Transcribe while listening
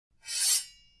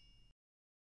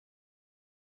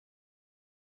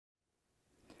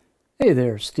Hey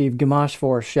there, Steve Gamache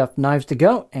for Chef Knives to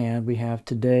Go, and we have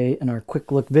today in our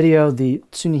quick look video the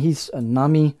Tsunehisa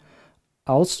Nami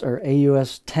AUS, or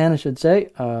AUS10 I should say,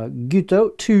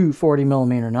 Gyuto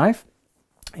 240mm knife.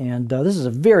 And this is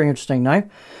a very interesting knife.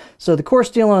 So the core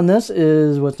steel on this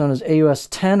is what's known as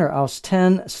AUS10 or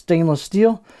AUS10 stainless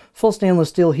steel. Full stainless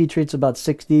steel heat treats about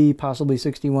 60, possibly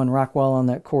 61 Rockwell on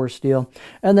that core steel.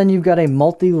 And then you've got a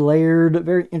multi-layered,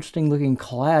 very interesting looking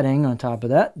cladding on top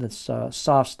of that. That's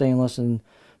soft stainless and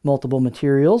multiple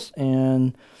materials.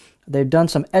 And they've done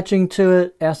some etching to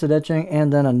it, acid etching,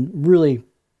 and then a really,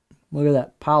 look at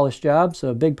that, polished job. So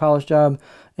a big polished job.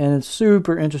 And it's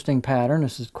super interesting pattern.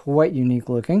 This is quite unique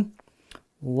looking.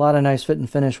 A lot of nice fit and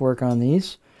finish work on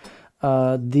these.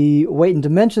 The weight and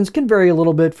dimensions can vary a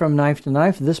little bit from knife to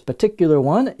knife. This particular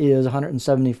one is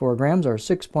 174 grams or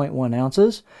 6.1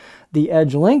 ounces. The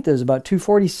edge length is about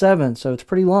 247, so it's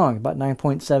pretty long, about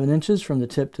 9.7 inches from the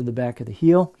tip to the back of the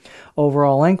heel.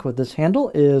 Overall length with this handle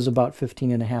is about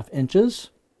 15.5 inches.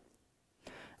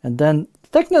 And then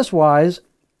thickness-wise,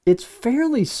 it's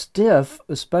fairly stiff,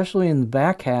 especially in the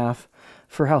back half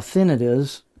for how thin it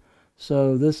is.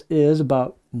 So this is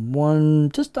about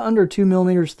just under 2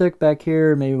 millimeters thick back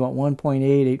here, maybe about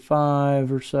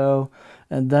 1.885 or so.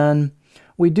 And then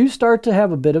we do start to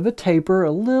have a bit of a taper,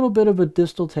 a little bit of a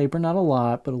distal taper, not a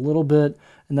lot, but a little bit.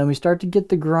 And then we start to get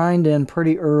the grind in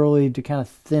pretty early to kind of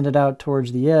thin it out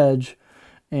towards the edge.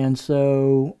 And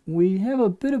so we have a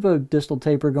bit of a distal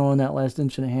taper going that last 1.5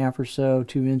 inches or so,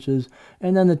 2 inches.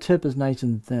 And then the tip is nice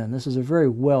and thin. This is a very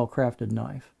well crafted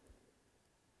knife.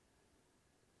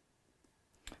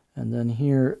 And then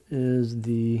here is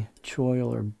the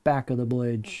choil or back of the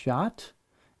blade shot.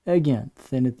 Again,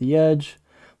 thin at the edge.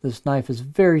 This knife is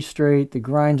very straight. The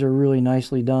grinds are really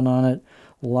nicely done on it.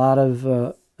 A lot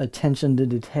of attention to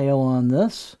detail on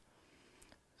this.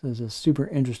 This is a super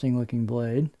interesting looking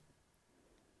blade.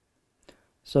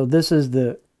 So this is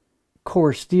the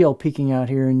core steel peeking out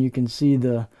here, and you can see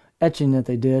the etching that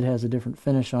they did has a different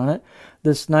finish on it.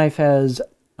 This knife has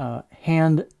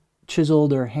hand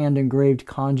chiseled or hand engraved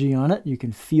kanji on it. You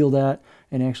can feel that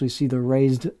and actually see the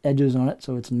raised edges on it,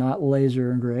 so it's not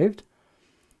laser engraved.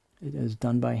 It is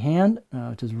done by hand,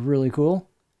 which is really cool.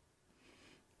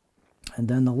 And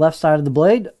then the left side of the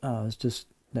blade is just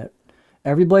that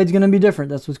every blade's going to be different.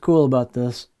 That's what's cool about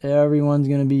this. Everyone's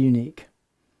going to be unique.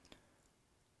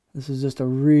 This is just a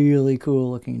really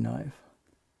cool looking knife.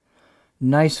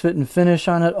 Nice fit and finish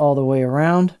on it all the way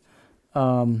around.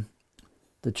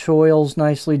 The choil's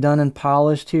nicely done and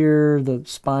polished here. The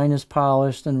spine is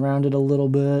polished and rounded a little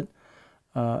bit.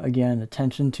 Again,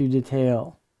 attention to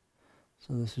detail.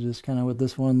 So this is just kind of what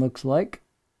this one looks like.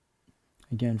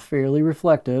 Again, fairly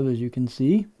reflective, as you can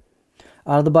see.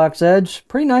 Out of the box edge,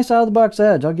 pretty nice out of the box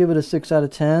edge. I'll give it a 6 out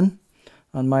of 10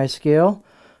 on my scale.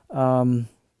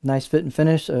 Nice fit and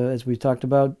finish, as we talked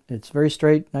about. It's very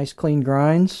straight, nice clean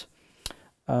grinds.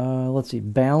 Let's see,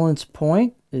 balance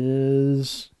point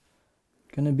is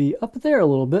going to be up there a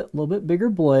little bit bigger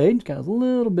blade. Got a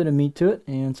little bit of meat to it,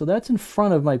 and so that's in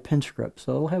front of my pinch grip.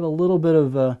 So it'll have a little bit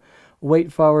of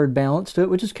weight forward balance to it,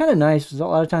 which is kind of nice. Because a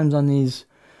lot of times on these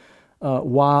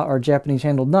wa or Japanese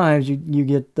handled knives, you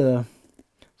get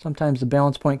sometimes the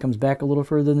balance point comes back a little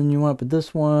further than you want, but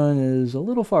this one is a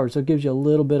little forward, so it gives you a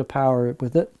little bit of power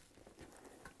with it.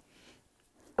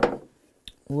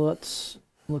 Let's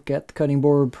look at the cutting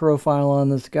board profile on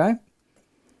this guy.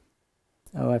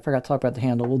 Oh, I forgot to talk about the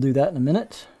handle. We'll do that in a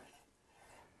minute.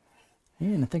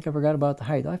 And I think I forgot about the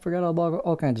height. I forgot about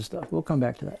all kinds of stuff. We'll come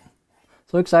back to that.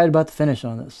 So excited about the finish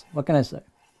on this. What can I say?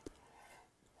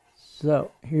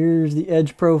 So here's the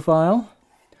edge profile.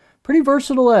 Pretty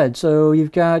versatile edge. So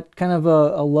you've got kind of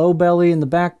a low belly in the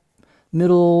back,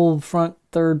 middle, front,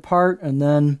 third part. And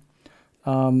then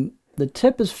the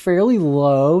tip is fairly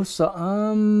low. So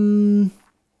I'm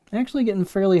actually getting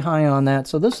fairly high on that.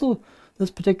 So this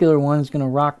particular one is going to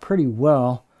rock pretty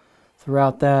well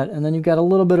throughout that. And then you've got a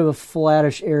little bit of a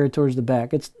flattish area towards the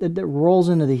back. It rolls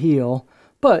into the heel,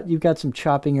 but you've got some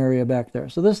chopping area back there.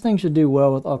 So this thing should do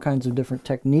well with all kinds of different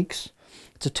techniques.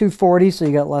 It's a 240, so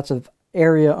you got lots of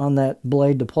area on that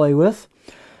blade to play with.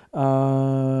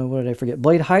 What did I forget?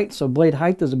 Blade height. So blade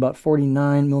height is about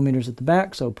 49 millimeters at the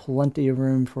back, so plenty of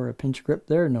room for a pinch grip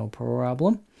there, no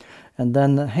problem. And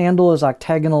then the handle is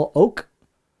octagonal oak.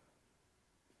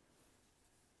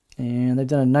 And they've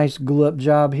done a nice glue-up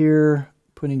job here,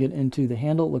 putting it into the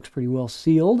handle. It looks pretty well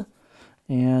sealed.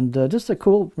 And just a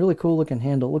cool, really cool looking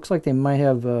handle. It looks like they might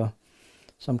have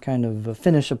some kind of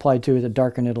finish applied to it to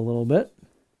darken it a little bit.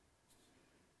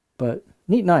 But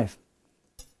neat knife.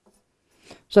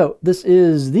 So this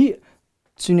is the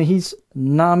Tsunehisa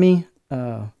Nami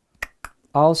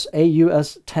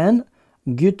AUS10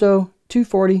 Gyuto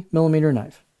 240 millimeter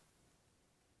knife.